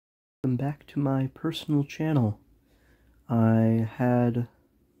Welcome back to my personal channel. I had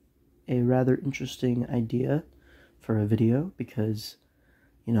a rather interesting idea for a video because,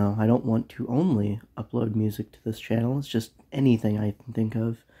 I don't want to only upload music to this channel. It's just anything I can think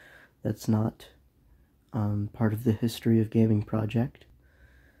of that's not part of the History of Gaming project.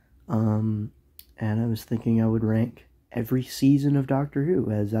 And I was thinking I would rank every season of Doctor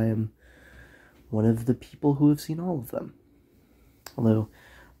Who, as I am one of the people who have seen all of them. Although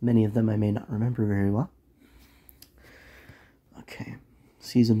many of them I may not remember very well. Okay,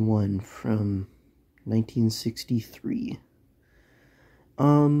 Season 1 from 1963.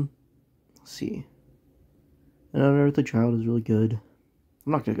 Let's see. Unearthly Child is really good.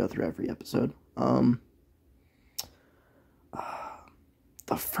 I'm not gonna go through every episode. The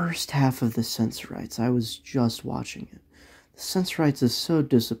first half of the Sensorites, I was just watching it. The Sensorites is so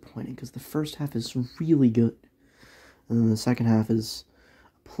disappointing because the first half is really good. And then the second half is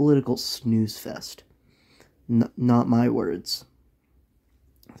political snooze fest. Not my words.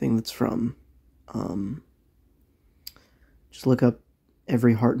 I think that's from, just look up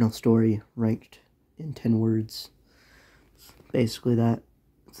every Hartnell story ranked in 10 words. Basically that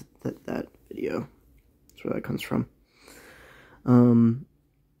video. That's where that comes from.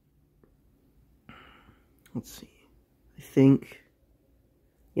 Let's see.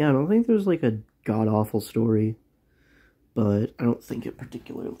 I don't think there's like a god-awful story. But I don't think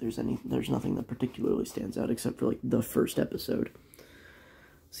there's nothing that particularly stands out except for, like, the first episode.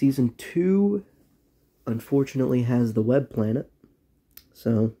 Season 2, unfortunately, has the Web Planet.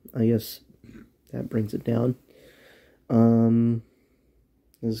 So, I guess that brings it down.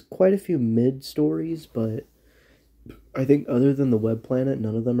 There's quite a few mid-stories, but I think other than the Web Planet,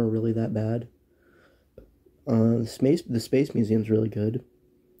 none of them are really that bad. The Space Museum's really good.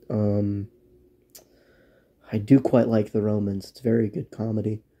 I do quite like The Romans. It's very good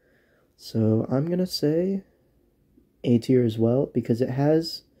comedy. So I'm going to say A tier as well, because it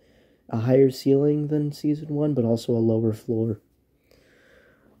has a higher ceiling than Season 1, but also a lower floor.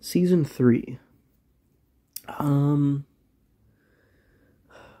 Season 3. I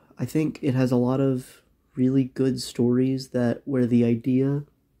think it has a lot of really good stories where the idea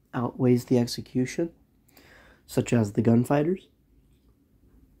outweighs the execution, such as The Gunfighters.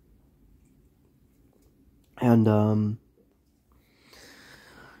 And,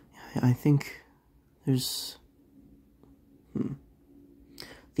 I think there's,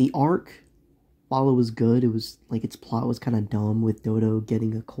 the arc, while it was good, it was, like, its plot was kind of dumb with Dodo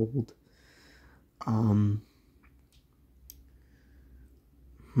getting a cold. I'm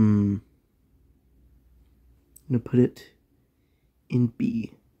gonna put it in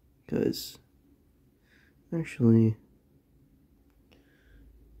B, because, actually,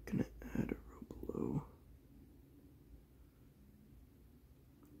 gonna add a row below.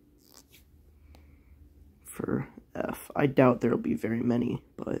 For F. I doubt there'll be very many,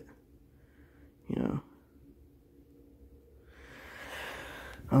 but,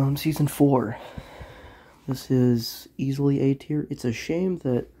 Season 4. This is easily A tier. It's a shame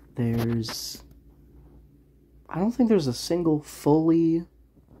that I don't think there's a single fully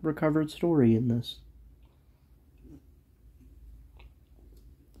recovered story in this.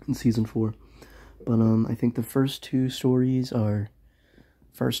 In Season 4. But, I think the first two stories are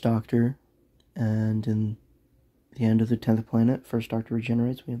First Doctor, and in the end of the 10th planet, First Doctor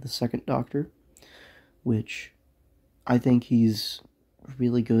regenerates. We have the Second Doctor, which I think he's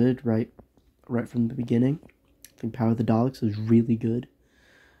really good right from the beginning. I think Power of the Daleks is really good.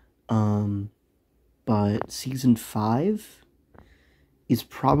 But Season 5 is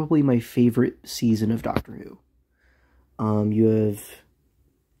probably my favorite season of Doctor Who. You have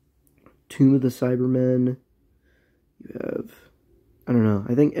Tomb of the Cybermen. You have, I don't know,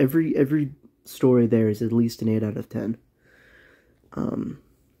 I think every story there is at least an 8 out of 10.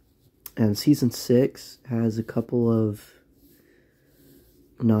 And Season 6 has a couple of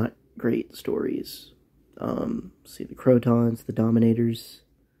not great stories. See, the Crotons, the Dominators,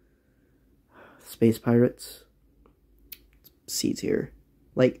 Space Pirates, C tier.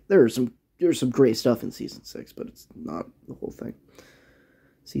 Like, there's some great stuff in Season 6, but it's not the whole thing.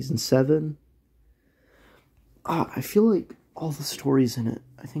 Season 7, I feel like all the stories in it,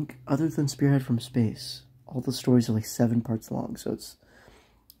 I think, other than Spearhead from Space, all the stories are like 7 parts long, so it's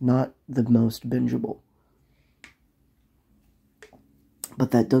not the most bingeable.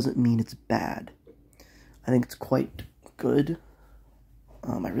 But that doesn't mean it's bad. I think it's quite good.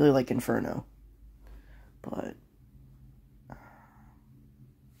 I really like Inferno, but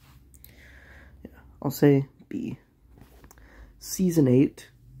yeah, I'll say B. Season 8,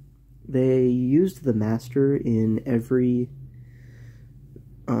 they used the Master in every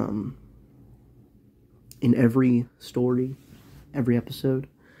in every story, every episode.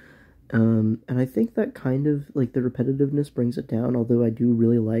 And I think that kind of, like, the repetitiveness brings it down, although I do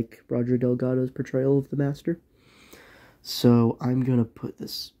really like Roger Delgado's portrayal of the Master. So I'm gonna put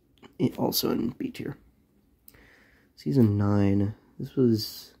this also in B tier. Season 9, this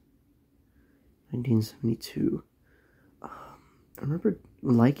was 1972. I remember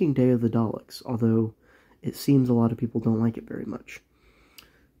liking Day of the Daleks, although it seems a lot of people don't like it very much.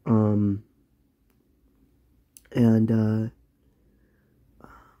 The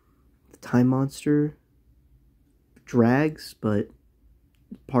Time Monster drags, but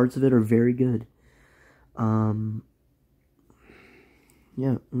parts of it are very good.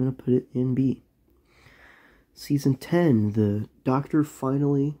 Yeah, I'm gonna put it in B. Season 10, the Doctor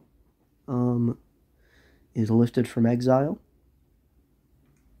finally is lifted from exile,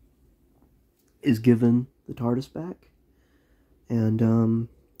 is given the TARDIS back, and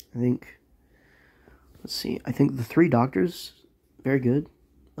I think, let's see, I think the Three Doctors, very good.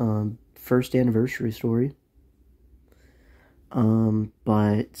 First anniversary story.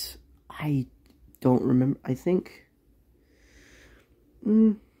 But I don't remember, I think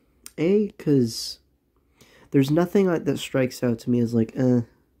A, because there's nothing that strikes out to me as like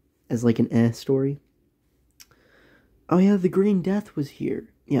an story. Oh yeah, the Green Death was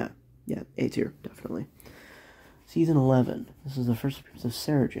here. Yeah, A tier, definitely. Season 11. This is the first appearance of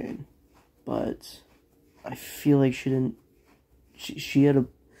Sarah Jane, but I feel like she didn't. She had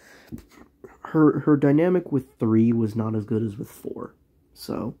her dynamic with 3 was not as good as with 4.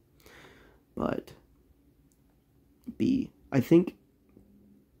 So, but B. I think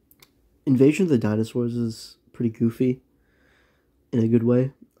Invasion of the Dinosaurs is pretty goofy in a good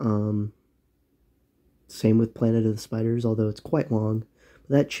way. Same with Planet of the Spiders, although it's quite long. But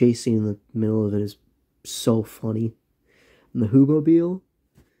that chase scene in the middle of it is so funny. And the Who-mobile,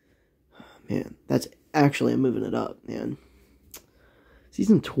 man, that's actually, I'm moving it up, man.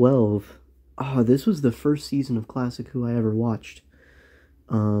 Season 12. Oh, this was the first season of Classic Who I ever watched.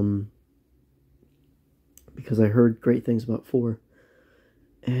 Because I heard great things about 4.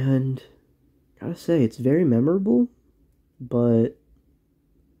 And gotta say, it's very memorable, but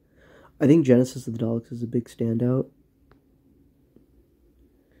I think Genesis of the Daleks is a big standout.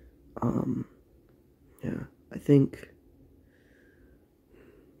 Yeah, I think,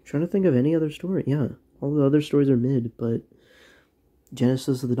 I'm trying to think of any other story. Yeah, all the other stories are mid, but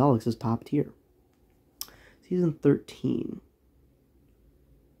Genesis of the Daleks is top tier. Season 13.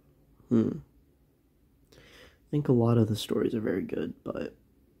 I think a lot of the stories are very good, but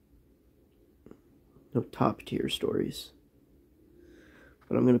no top tier stories.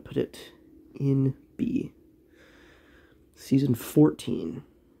 But I'm going to put it in B. Season 14.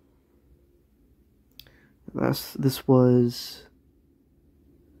 This was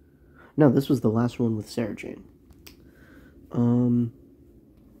the last one with Sarah Jane.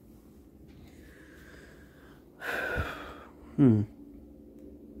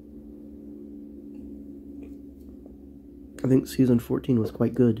 I think season 14 was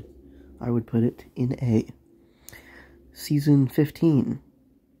quite good. I would put it in A. Season 15.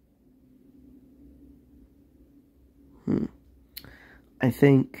 I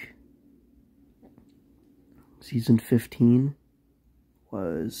think season 15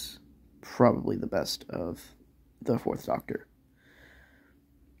 was probably the best of the Fourth Doctor.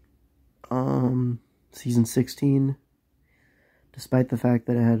 Season 16, despite the fact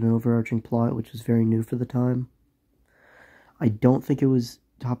that it had an overarching plot, which was very new for the time, I don't think it was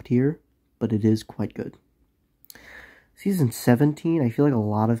top tier, but it is quite good. Season 17, I feel like a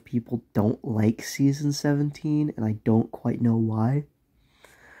lot of people don't like season 17, and I don't quite know why.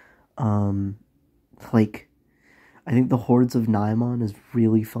 Like, I think the Hordes of Naimon is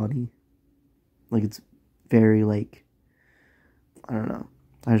really funny. Like, it's very, like, I don't know.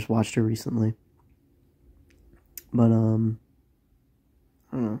 I just watched it recently. But, I don't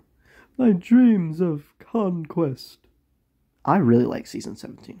know. My dreams of conquest. I really like season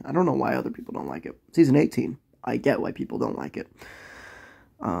 17. I don't know why other people don't like it. Season 18, I get why people don't like it.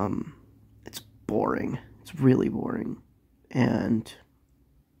 It's boring. It's really boring. And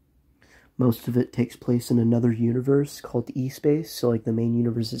most of it takes place in another universe called E-Space. So, like, the main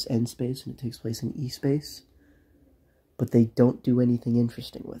universe is N-Space, and it takes place in E-Space. But they don't do anything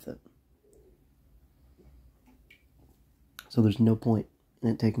interesting with it. So there's no point in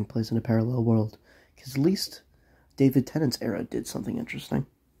it taking place in a parallel world. Because at least David Tennant's era did something interesting.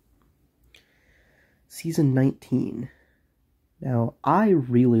 Season 19. Now, I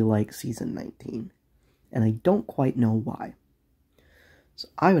really like Season 19. And I don't quite know why. So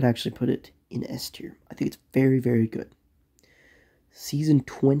I would actually put it in S tier. I think it's very, very good. Season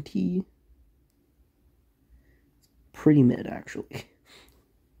 20, pretty mid, actually.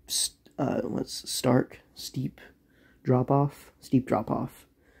 What's steep drop off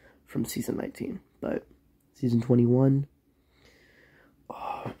from season 19. But season 21,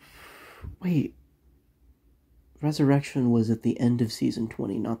 oh, wait, Resurrection was at the end of season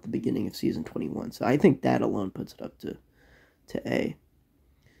 20, not the beginning of season 21. So I think that alone puts it up to A.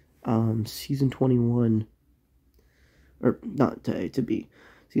 Season 21, or not to A, to B.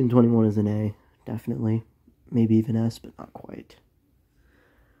 Season 21 is an A, definitely. Maybe even S, but not quite.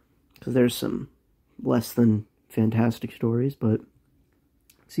 Because there's some less than fantastic stories, but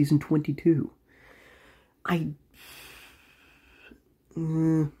season 22, I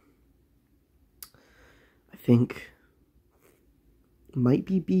think might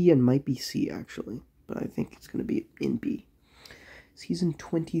be B and might be C, actually, but I think it's going to be in B. Season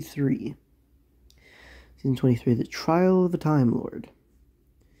 23. Season 23, The Trial of the Time Lord.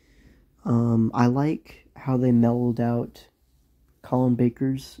 I like how they mellowed out Colin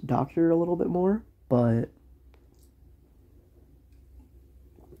Baker's Doctor a little bit more, but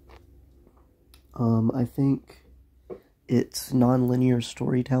I think its non-linear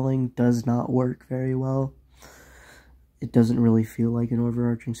storytelling does not work very well. It doesn't really feel like an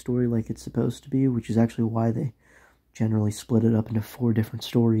overarching story like it's supposed to be, which is actually why they generally split it up into 4 different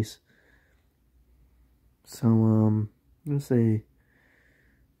stories. So, I'm going to say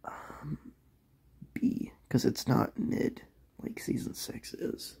B, because it's not mid like season 6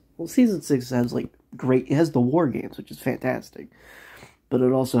 is. Well, season 6 has, like, it has the War Games, which is fantastic, but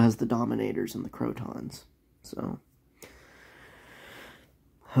it also has the Dominators and the Crotons, so.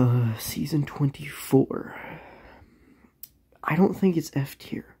 Season 24. I don't think it's F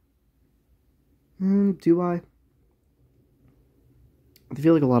tier. Do I? I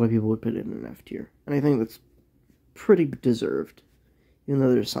feel like a lot of people would put it in an F tier, and I think that's pretty deserved, even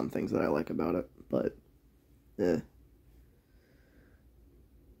though there's some things that I like about it, but,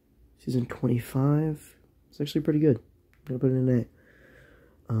 Season 25, it's actually pretty good. I'm gonna put it in an A.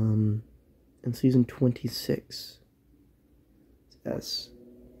 And season 26, it's S,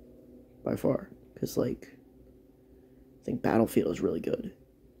 by far, because, like, I think Battlefield is really good.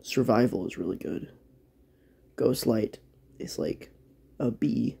 Survival is really good. Ghostlight is, like, a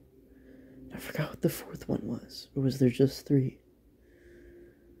B. I forgot what the 4th one was. Or was there just 3?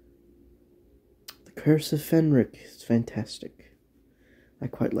 The Curse of Fenric is fantastic. I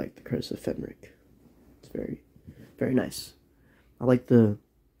quite like The Curse of Fenric. It's very, very nice. I like the,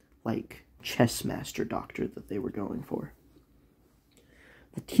 chess master doctor that they were going for.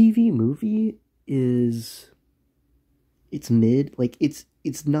 The TV movie is, it's mid. Like, it's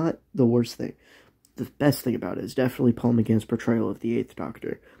not the worst thing. The best thing about it is definitely Paul McGann's portrayal of the 8th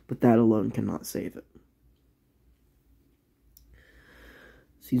Doctor, but that alone cannot save it.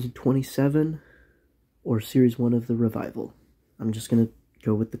 Season 27, or Series 1 of The Revival. I'm just gonna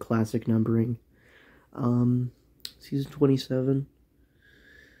go with the classic numbering. Season 27,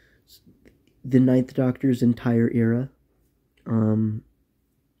 the 9th Doctor's entire era.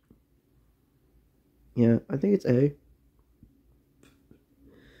 Yeah, I think it's A.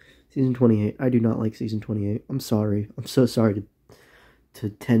 Season 28. I do not like season 28. I'm sorry. I'm so sorry to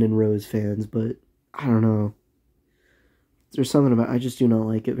Ten and Rose fans, but I don't know. There's something about I just do not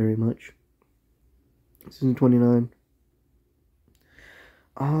like it very much. Season 29.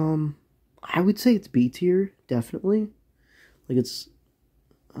 I would say it's B tier, definitely. Like it's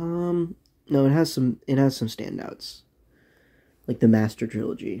no, it has some standouts. Like the Master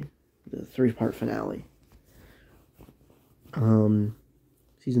Trilogy, the 3-part finale.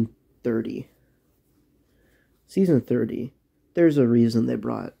 Season 30. Season 30. There's a reason they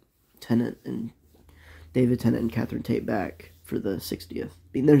brought David Tennant and Catherine Tate back for the 60th. I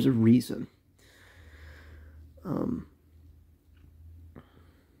mean, there's a reason. Let's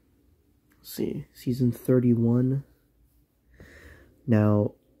see. Season 31.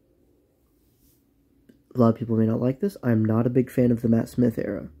 Now, a lot of people may not like this. I'm not a big fan of the Matt Smith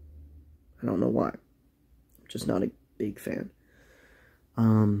era. I don't know why. I'm just not a big fan.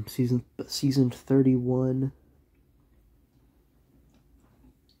 Season 31.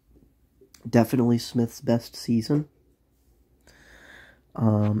 Definitely Smith's best season.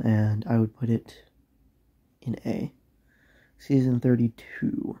 And I would put it in A. Season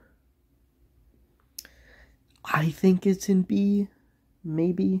 32. I think it's in B.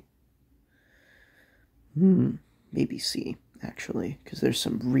 Maybe. Maybe C, actually. Because there's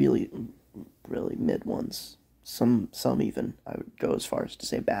some really, really mid ones. Some even, I would go as far as to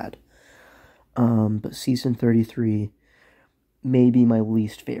say bad. But season 33, maybe my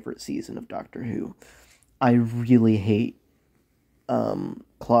least favorite season of Doctor Who. I really hate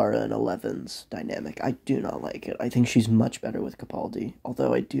Clara and Eleven's dynamic. I do not like it. I think she's much better with Capaldi,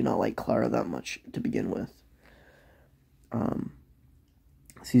 although I do not like Clara that much to begin with.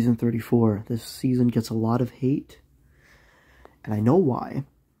 Season 34. This season gets a lot of hate, and I know why.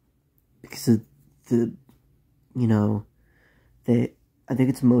 Because of the, you know, I think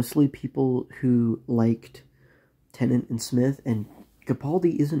it's mostly people who liked Tennant and Smith, and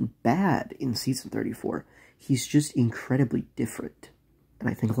Capaldi isn't bad in season 34. He's just incredibly different, and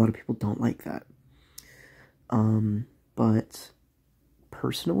I think a lot of people don't like that. But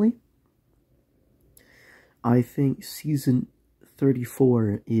personally, I think season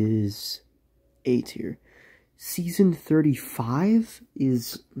 34 is A tier. Season 35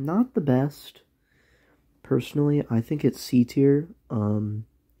 is not the best. Personally, I think it's C tier.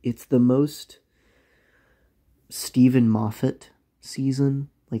 It's the most Stephen Moffat season.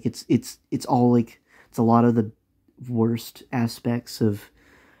 Like, it's all, like, it's a lot of the worst aspects of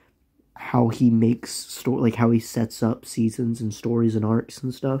how he makes like how he sets up seasons and stories and arcs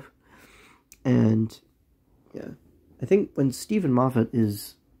and stuff. And yeah, I think when Stephen Moffat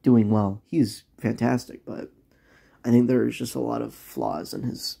is doing well, he's fantastic, but I think there's just a lot of flaws in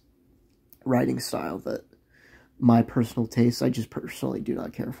his writing style that my personal taste, I just personally do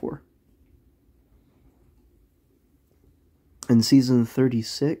not care for. And season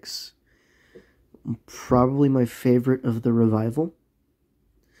 36, probably my favorite of the revival.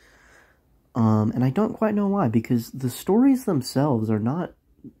 And I don't quite know why, because the stories themselves are not,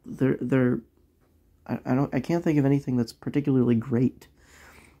 I can't think of anything that's particularly great.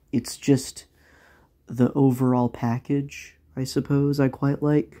 It's just the overall package, I suppose, I quite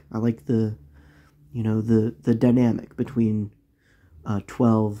like. I like the, you know, the dynamic between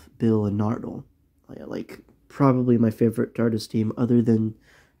 12, Bill, and Nardole. Like, probably my favorite TARDIS team, other than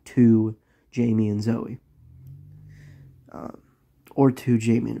 2, Jamie and Zoe. Or 2,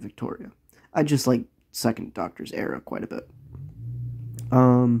 Jamie and Victoria. I just like Second Doctor's era quite a bit.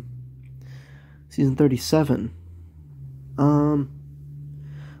 Season 37. A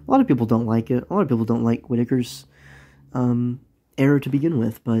lot of people don't like it. A lot of people don't like Whittaker's era to begin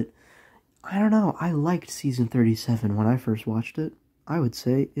with, but I don't know. I liked season 37 when I first watched it. I would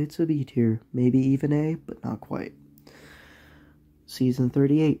say it's a B tier, maybe even A, but not quite. Season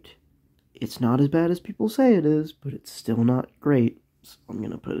 38. It's not as bad as people say it is, but it's still not great, so I'm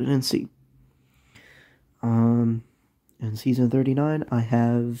going to put it in C. And season 39, I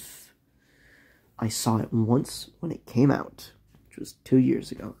saw it once when it came out, which was 2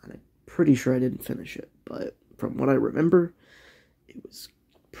 years ago, and I'm pretty sure I didn't finish it, but from what I remember, it was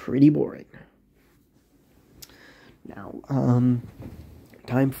pretty boring. Now,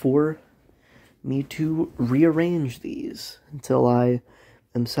 time for me to rearrange these until I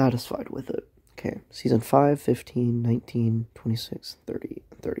am satisfied with it. Okay, season 5, 15, 19, 26, 30,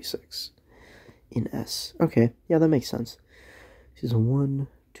 and 36 in S. Okay, yeah, that makes sense. Season 1,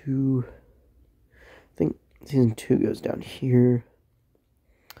 2, I think season 2 goes down here.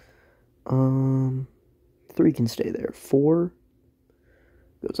 3 can stay there. 4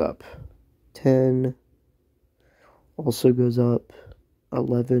 goes up. 10 also goes up.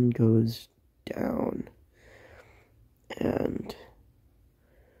 11 goes down. And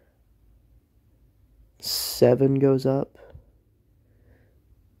 7 goes up.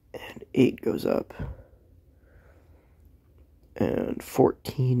 And 8 goes up. And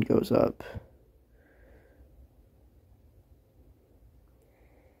 14 goes up.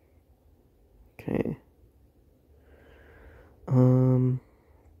 Okay.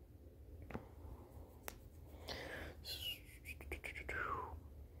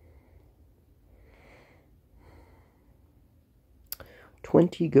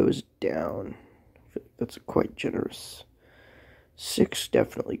 20 goes down. That's quite generous. 6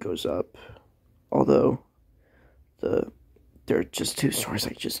 definitely goes up. Although, there are just 2 stories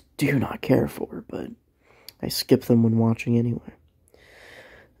I just do not care for, but I skip them when watching anyway.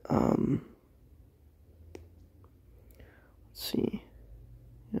 Let's see.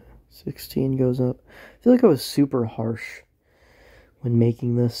 Yeah, 16 goes up. I feel like I was super harsh when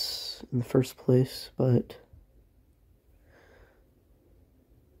making this in the first place, but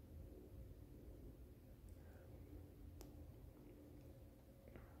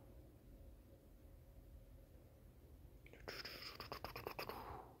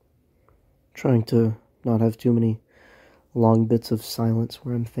trying to not have too many long bits of silence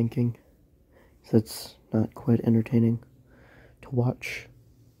where I'm thinking. That's not quite entertaining to watch.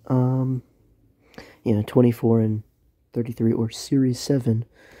 24 and 33, or Series 7,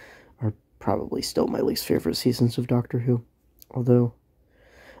 are probably still my least favorite seasons of Doctor Who. Although,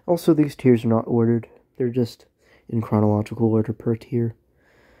 also these tiers are not ordered. They're just in chronological order per tier.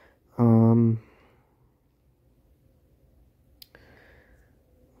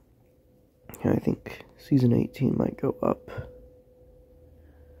 I think season 18 might go up.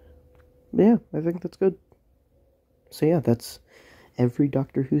 But yeah, I think that's good. So yeah, that's every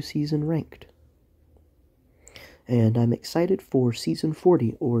Doctor Who season ranked. And I'm excited for season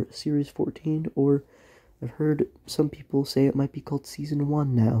 40 or series 14, or I've heard some people say it might be called season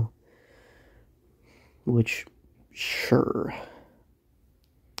 1 now. Which, sure.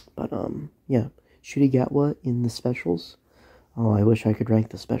 But yeah, Ncuti Gatwa in the specials. Oh, I wish I could rank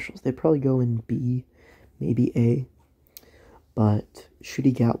the specials. They'd probably go in B, maybe A. But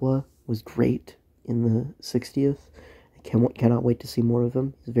Ncuti Gatwa was great in the 60th. I cannot wait to see more of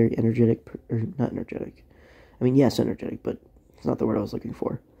him. He's very energetic, or not energetic. I mean, yes, energetic, but it's not the word I was looking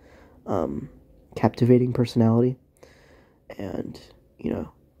for. Captivating personality. And, you know,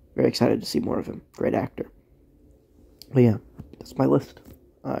 very excited to see more of him. Great actor. But yeah, that's my list.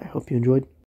 I hope you enjoyed.